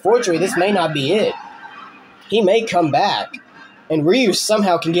back, so unfortunately this may not be it. He may come back. And Ryu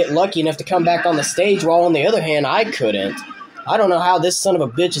somehow can get lucky enough to come back on the stage, while on the other hand, I couldn't. I don't know how this son of a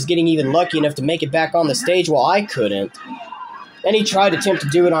bitch is getting even lucky enough to make it back on the stage while I couldn't. And he tried to attempt to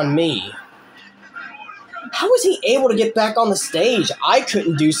do it on me. How was he able to get back on the stage? I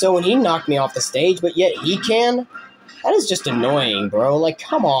couldn't do so when he knocked me off the stage, but yet he can? That is just annoying, bro. Like,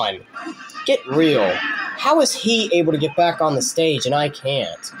 come on. Get real. How is he able to get back on the stage and I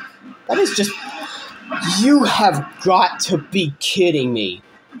can't? That is just... You have got to be kidding me.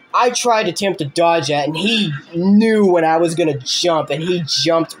 I tried to attempt to dodge that, and he knew when I was going to jump, and he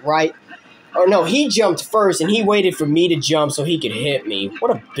jumped right... Or no, he jumped first, and he waited for me to jump so he could hit me. What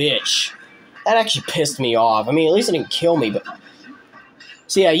a bitch. That actually pissed me off. I mean, at least it didn't kill me, but...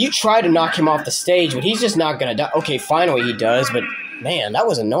 So yeah, you try to knock him off the stage, but he's just not going to die. Okay, finally he does, but man, that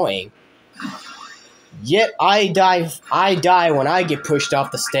was annoying. Yet I die when I get pushed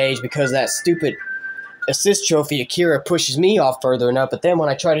off the stage because that stupid assist trophy Akira pushes me off further enough, but then when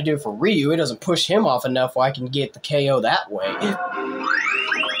I try to do it for Ryu, it doesn't push him off enough where I can get the KO that way.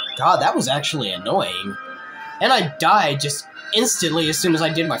 God, that was actually annoying. And I died just instantly as soon as I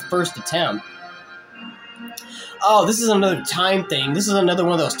did my first attempt. Oh, this is another time thing. This is another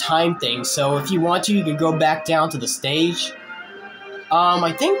one of those time things. So if you want to, you can go back down to the stage.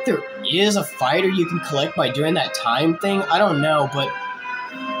 I think there is a fighter you can collect by doing that time thing. I don't know, but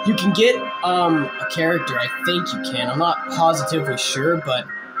you can get a character. I think you can. I'm not positively sure, but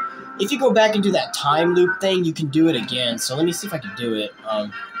if you go back and do that time loop thing, you can do it again. So let me see if I can do it.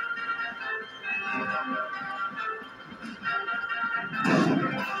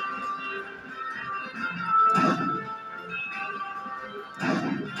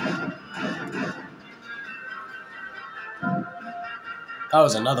 That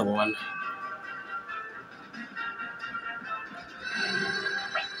was another one.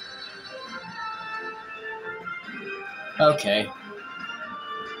 Okay.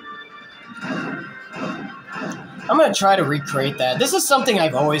 I'm gonna try to recreate that. This is something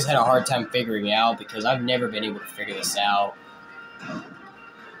I've always had a hard time figuring out because I've never been able to figure this out.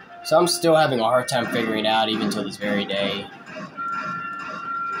 So I'm still having a hard time figuring it out even till this very day.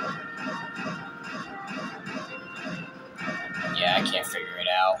 Yeah, I can't figure it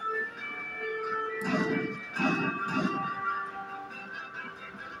out.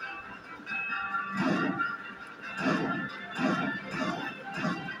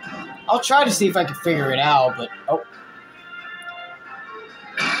 I'll try to see if I can figure it out, but... Oh.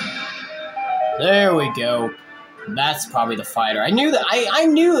 There we go. That's probably the fighter. I knew that I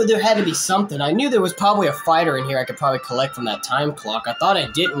knew there had to be something. I knew there was probably a fighter in here I could probably collect from that time clock. I thought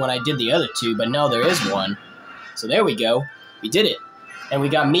I didn't when I did the other two, but no, there is one. So there we go. We did it. And we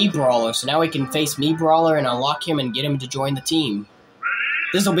got Mii Brawler, so now we can face Mii Brawler and unlock him and get him to join the team.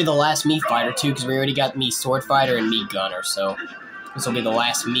 This will be the last Mii fighter, too, because we already got Mii Sword Fighter and Mii Gunner, so this will be the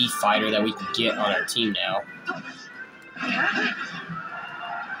last Mii fighter that we can get on our team now.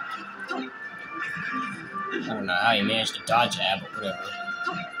 I don't know how he managed to dodge that, but whatever.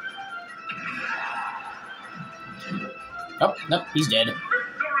 Oh, nope, he's dead.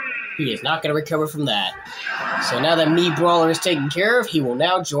 He is not going to recover from that. So now that Mii Brawler is taken care of, he will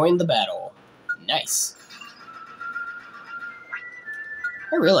now join the battle. Nice.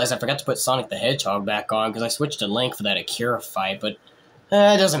 I realized I forgot to put Sonic the Hedgehog back on because I switched to Link for that Akira fight, but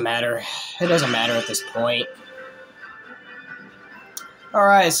it doesn't matter. It doesn't matter at this point.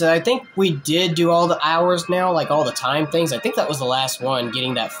 Alright, so I think we did do all the hours now, like all the time things. I think that was the last one,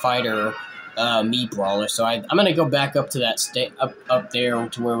 getting that fighter, Mii Brawler. So I'm going to go back up to that up there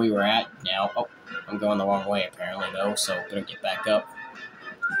to where we were at now. Oh, I'm going the wrong way apparently though, so better get back up.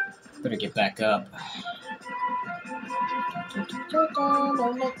 Better get back up.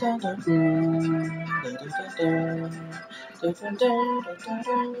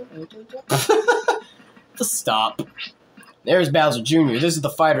 Stop. There's Bowser Jr. This is the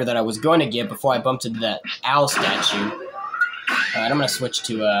fighter that I was going to get before I bumped into that owl statue. Alright, I'm gonna switch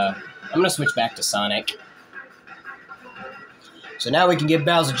back to Sonic. So now we can get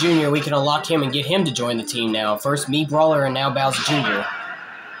Bowser Jr., we can unlock him and get him to join the team now. First Mii Brawler and now Bowser Jr.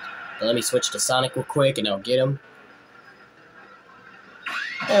 But let me switch to Sonic real quick and I'll get him.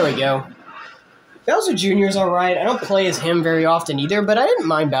 There we go. Bowser Jr. is alright. I don't play as him very often either, but I didn't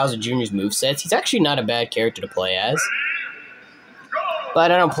mind Bowser Jr.'s movesets. He's actually not a bad character to play as.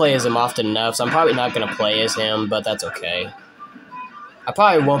 But I don't play as him often enough, so I'm probably not going to play as him, but that's okay. I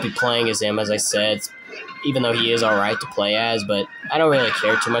probably won't be playing as him, as I said, even though he is alright to play as, but I don't really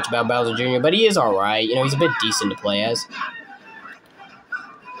care too much about Bowser Jr., but he is alright. You know, he's a bit decent to play as.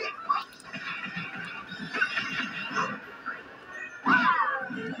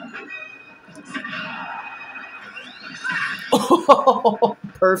 Oh,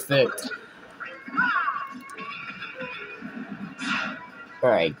 perfect.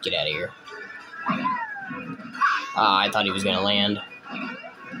 Alright, get out of here. Ah, I thought he was going to land.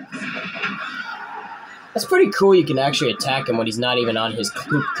 That's pretty cool. You can actually attack him when he's not even on his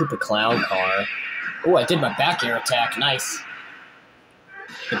Koopa Clown car. Oh, I did my back air attack. Nice.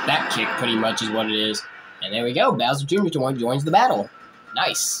 The back kick pretty much is what it is. And there we go. Bowser Jr. joins the battle.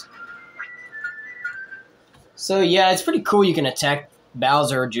 Nice. So yeah, it's pretty cool you can attack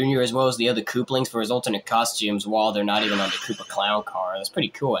Bowser Jr. as well as the other Koopalings for his alternate costumes while they're not even on the Koopa Clown car. That's pretty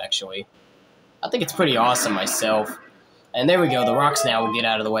cool, actually. I think it's pretty awesome myself. And there we go, the rocks now will get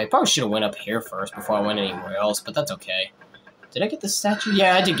out of the way. Probably should have went up here first before I went anywhere else, but that's okay. Did I get the statue?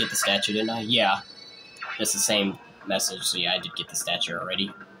 Yeah, I did get the statue, didn't I? Yeah. It's the same message, so yeah, I did get the statue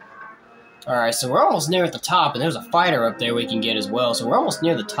already. Alright, so we're almost near at the top, and there's a fighter up there we can get as well, so we're almost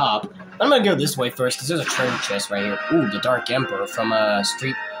near the top. I'm gonna go this way first, because there's a treasure chest right here. Ooh, the Dark Emperor from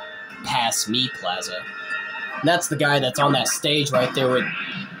Street Pass Mii Plaza. And that's the guy that's on that stage right there with...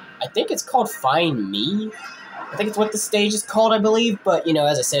 I think it's called Find Me? I think it's what the stage is called, I believe, but, you know,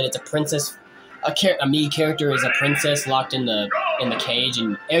 as I said, it's a princess... A Mii character is a princess locked in the cage,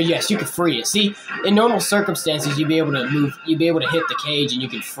 and yes, you can free it. See, in normal circumstances, you'd be able to hit the cage, and you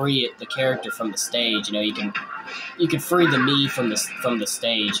can free the character from the stage. You know, you can free the Mii from the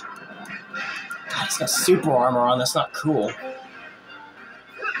stage. God, he's got super armor on. That's not cool.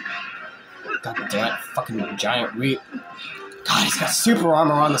 God damn it, fucking giant reap. God, he's got super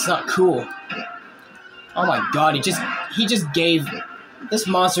armor on. That's not cool. Oh my God, he just gave. This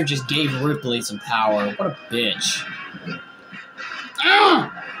monster just gave Ripley some power. What a bitch.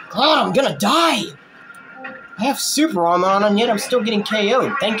 God, I'm gonna die! I have super armor on, and yet I'm still getting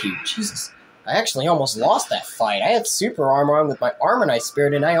KO'd. Thank you. Jesus. I actually almost lost that fight. I had super armor on with my Armor Knight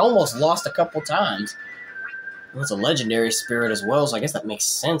spirit, and I almost lost a couple times. Well, it's a legendary spirit as well, so I guess that makes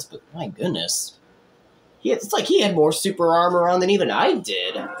sense, but my goodness. It's like he had more super armor on than even I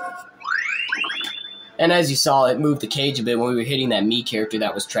did. And as you saw, it moved the cage a bit when we were hitting that Mii character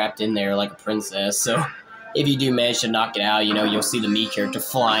that was trapped in there like a princess. So if you do manage to knock it out, you know, you'll see the Mii character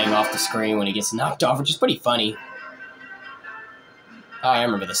flying off the screen when he gets knocked off, which is pretty funny. Oh, I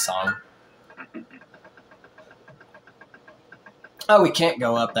remember this song. Oh, we can't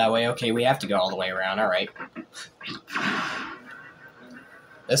go up that way. Okay, we have to go all the way around. All right.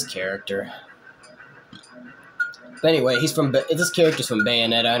 This character... But anyway, this character's from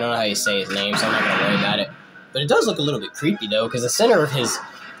Bayonetta. I don't know how you say his name, so I'm not going to worry about it. But it does look a little bit creepy, though, because the center of his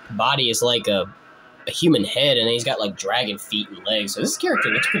body is like a human head, and he's got, like, dragon feet and legs. So this character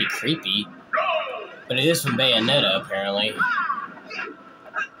looks pretty creepy. But it is from Bayonetta, apparently.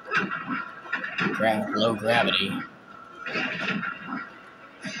 Low gravity.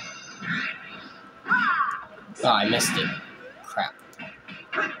 Oh, I missed it. Crap.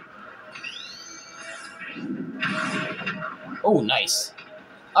 Oh, nice.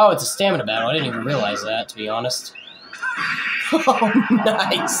 Oh, it's a stamina battle. I didn't even realize that, to be honest. Oh,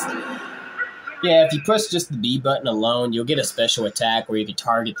 nice. Yeah, if you press just the B button alone, you'll get a special attack where you can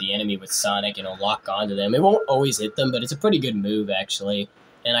target the enemy with Sonic and it'll lock onto them. It won't always hit them, but it's a pretty good move, actually.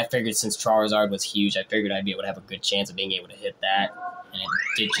 And I figured since Charizard was huge, I figured I'd be able to have a good chance of being able to hit that. And it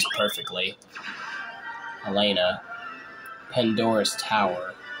did just perfectly. Elena. Pandora's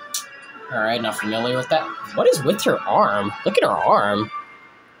Tower. Alright, not familiar with that. What is with her arm? Look at her arm.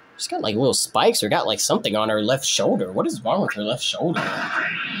 She's got like little spikes or got like something on her left shoulder. What is wrong with her left shoulder?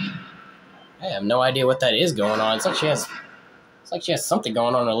 I have no idea what that is going on. It's like she has something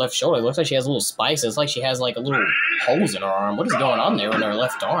going on her left shoulder. It looks like she has little spikes. It's like she has like a little holes in her arm. What is going on there in her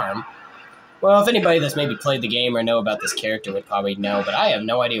left arm? Well, if anybody that's maybe played the game or know about this character would probably know, but I have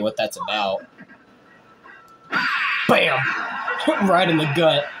no idea what that's about. Bam! Right in the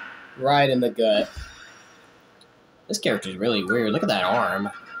gut. Right in the gut. This character's really weird. Look at that arm.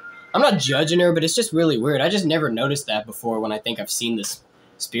 I'm not judging her, but it's just really weird. I just never noticed that before when I think I've seen this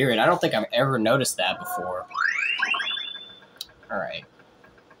spirit. I don't think I've ever noticed that before. Alright.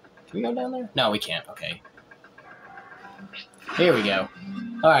 Can we go down there? No, we can't. Okay. Here we go.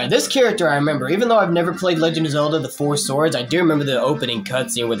 Alright, this character I remember. Even though I've never played Legend of Zelda The Four Swords, I do remember the opening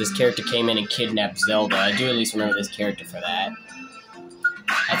cutscene where this character came in and kidnapped Zelda. I do at least remember this character for that.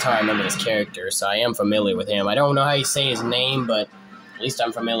 That's how I remember this character, so I am familiar with him. I don't know how you say his name, but at least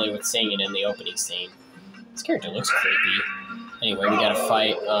I'm familiar with seeing it in the opening scene. This character looks creepy. Anyway, we gotta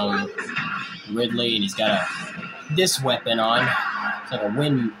fight Ridley, and he's got this weapon on.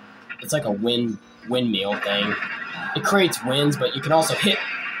 It's like a windmill thing. It creates winds, but you can also hit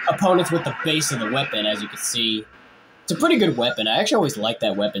opponents with the base of the weapon, as you can see. It's a pretty good weapon. I actually always liked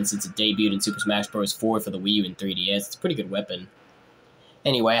that weapon since it debuted in Super Smash Bros. 4 for the Wii U and 3DS. It's a pretty good weapon.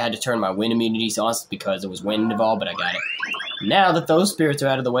 Anyway, I had to turn my wind immunities on because it was wind involved, but I got it. Now that those spirits are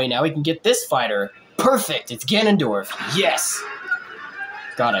out of the way, now we can get this fighter. Perfect! It's Ganondorf. Yes!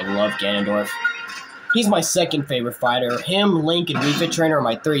 God, I love Ganondorf. He's my second favorite fighter. Him, Link, and Wii Fit Trainer are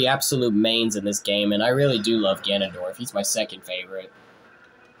my 3 absolute mains in this game, and I really do love Ganondorf. He's my second favorite.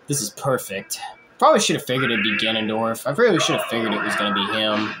 This is perfect. Probably should have figured it'd be Ganondorf. I really should have figured it was going to be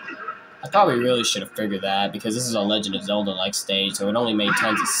him. I thought we really should have figured that, because this is a Legend of Zelda-like stage, so it only made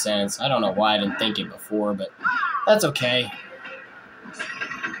tons of sense. I don't know why I didn't think it before, but that's okay.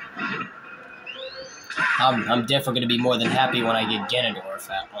 I'm definitely going to be more than happy when I get Ganondorf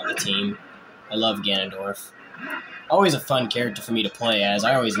on the team. I love Ganondorf. Always a fun character for me to play as.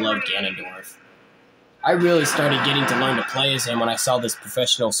 I always loved Ganondorf. I really started getting to learn to play as him when I saw this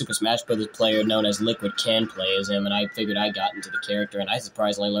professional Super Smash Bros. Player known as Liquid can play as him, and I figured I got into the character, and I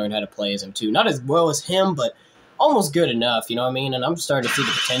surprisingly learned how to play as him too. Not as well as him, but almost good enough, you know what I mean? And I'm starting to see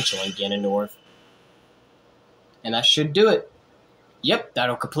the potential in Ganondorf. And that should do it. Yep,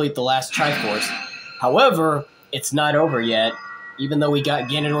 that'll complete the last Triforce. However, it's not over yet. Even though we got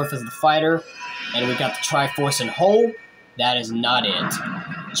Ganondorf as the fighter, and we got the Triforce in whole, that is not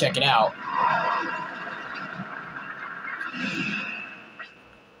it. Check it out.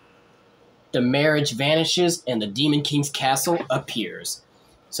 The marriage vanishes, and the Demon King's castle appears.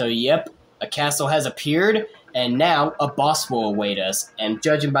 So, yep, a castle has appeared, and now a boss will await us. And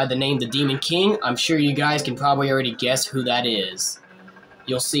judging by the name The Demon King, I'm sure you guys can probably already guess who that is.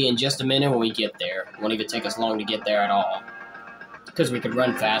 You'll see in just a minute when we get there. It won't even take us long to get there at all. Because we could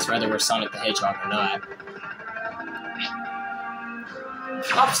run fast, whether we're Sonic the Hedgehog or not.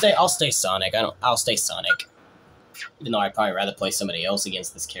 I'll stay Sonic. I'll stay Sonic. Even though I'd probably rather play somebody else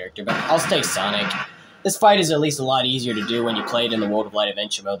against this character, but I'll stay Sonic. This fight is at least a lot easier to do when you play it in the World of Light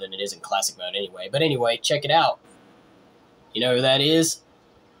Adventure mode than it is in Classic mode anyway. But anyway, check it out. You know who that is?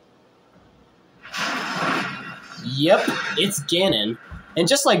 Yep, it's Ganon. And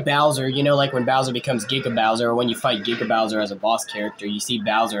just like Bowser, you know, like when Bowser becomes Giga Bowser, or when you fight Giga Bowser as a boss character, you see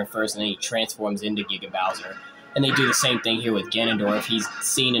Bowser first and then he transforms into Giga Bowser. And they do the same thing here with Ganondorf. He's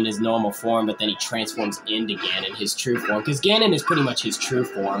seen in his normal form, but then he transforms into Ganon, his true form. Because Ganon is pretty much his true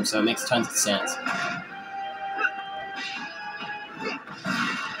form, so it makes tons of sense.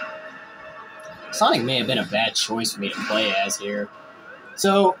 Sonic may have been a bad choice for me to play as here.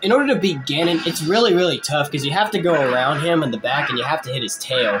 So, in order to beat Ganon, it's really, really tough, because you have to go around him in the back, and you have to hit his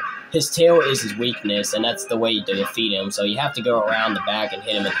tail. His tail is his weakness, and that's the way to defeat him. So you have to go around the back and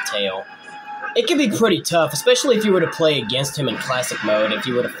hit him in the tail. It can be pretty tough, especially if you were to play against him in Classic mode, if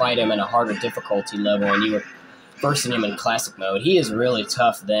you were to fight him in a harder difficulty level and you were versing him in Classic mode. He is really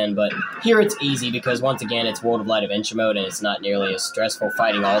tough then, but here it's easy because, once again, it's World of Light Adventure mode and it's not nearly as stressful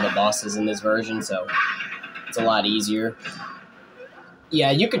fighting all the bosses in this version, so it's a lot easier.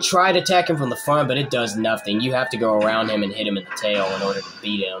 Yeah, you could try to attack him from the front, but it does nothing. You have to go around him and hit him in the tail in order to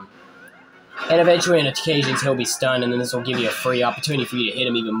beat him. And eventually, on occasions, he'll be stunned, and then this will give you a free opportunity for you to hit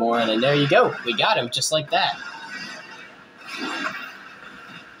him even more, and then there you go. We got him, just like that.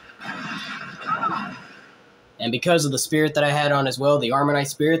 And because of the spirit that I had on as well, the Armor Knight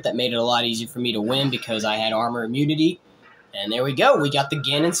spirit, that made it a lot easier for me to win because I had armor immunity. And there we go. We got the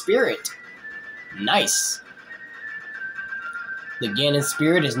Ganon spirit. Nice. The Ganon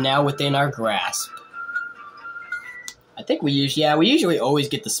spirit is now within our grasp. I think we usually always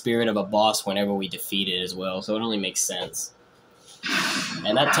get the spirit of a boss whenever we defeat it as well, so it only makes sense.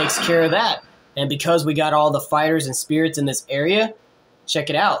 And that takes care of that. And because we got all the fighters and spirits in this area,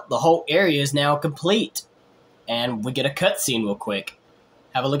 check it out. The whole area is now complete. And we get a cutscene real quick.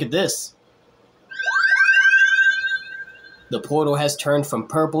 Have a look at this. The portal has turned from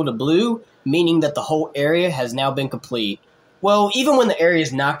purple to blue, meaning that the whole area has now been complete. Well, even when the area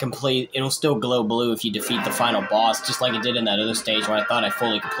is not complete, it'll still glow blue if you defeat the final boss, just like it did in that other stage where I thought I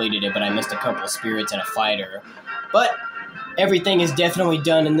fully completed it, but I missed a couple of spirits and a fighter. But everything is definitely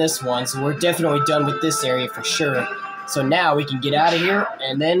done in this one, so we're definitely done with this area for sure. So now we can get out of here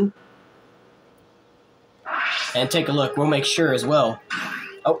and take a look. We'll make sure as well.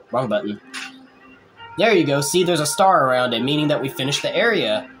 Oh, wrong button. There you go. See, there's a star around it, meaning that we finished the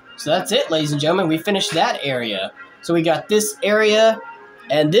area. So that's it, ladies and gentlemen. We finished that area. So we got this area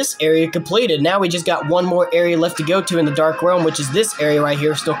and this area completed. Now we just got one more area left to go to in the Dark Realm, which is this area right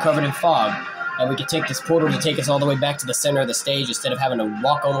here, still covered in fog. And we can take this portal to take us all the way back to the center of the stage instead of having to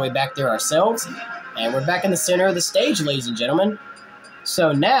walk all the way back there ourselves. And we're back in the center of the stage, ladies and gentlemen.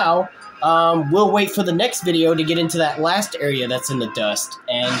 So now, we'll wait for the next video to get into that last area that's in the dust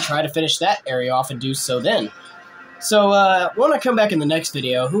and try to finish that area off and do so then. So, when I come back in the next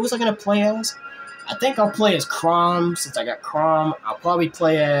video, who was I going to play as? I think I'll play as Chrom, since I got Chrom. I'll probably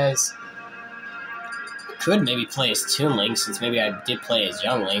play as... I could maybe play as Toon Link, since maybe I did play as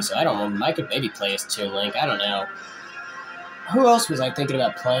Young Link, so I don't know. I could maybe play as Toon Link, I don't know. Who else was I thinking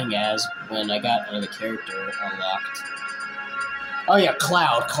about playing as when I got another character unlocked? Oh yeah,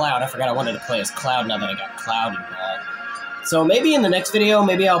 Cloud. I forgot I wanted to play as Cloud now that I got Cloud involved. So maybe in the next video,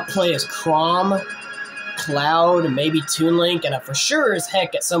 maybe I'll play as Chrom, Cloud, and maybe Toon Link, and for sure as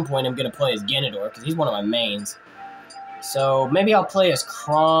heck at some point I'm going to play as Ganondorf, because he's one of my mains. So maybe I'll play as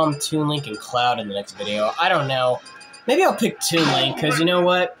Chrom, Toon Link, and Cloud in the next video. I don't know. Maybe I'll pick Toon Link, because you know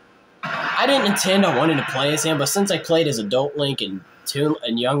what? I didn't intend on wanting to play as him, but since I played as Adult Link and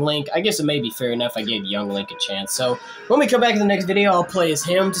Young Link, I guess it may be fair enough I gave Young Link a chance. So when we come back in the next video, I'll play as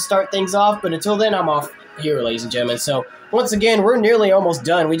him to start things off, but until then, I'm off here, ladies and gentlemen. So once again, we're nearly almost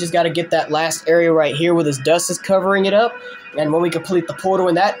done. We just got to get that last area right here where this dust is covering it up, and when we complete the portal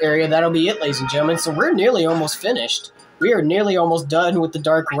in that area, that'll be it, ladies and gentlemen. So we're nearly almost finished. We are nearly almost done with the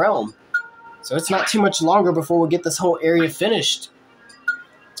Dark Realm. So it's not too much longer before we get this whole area finished.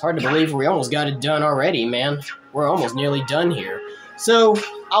 It's hard to believe we almost got it done already, man. We're almost nearly done here. So,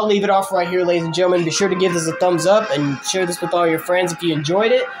 I'll leave it off right here, ladies and gentlemen. Be sure to give this a thumbs up and share this with all your friends if you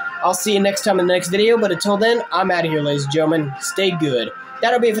enjoyed it. I'll see you next time in the next video, but until then, I'm out of here, ladies and gentlemen. Stay good.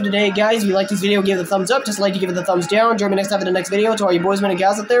 That'll be it for today, guys. If you like this video, give it a thumbs up. Just like to give it a thumbs down. Join me next time in the next video. To all you boys, men, and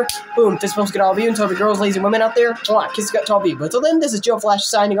gals out there, boom, fist bumps get all of you. And to all the girls, ladies, and women out there, kiss got to all of you. But until then, this is Joe Flash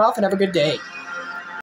signing off, and have a good day.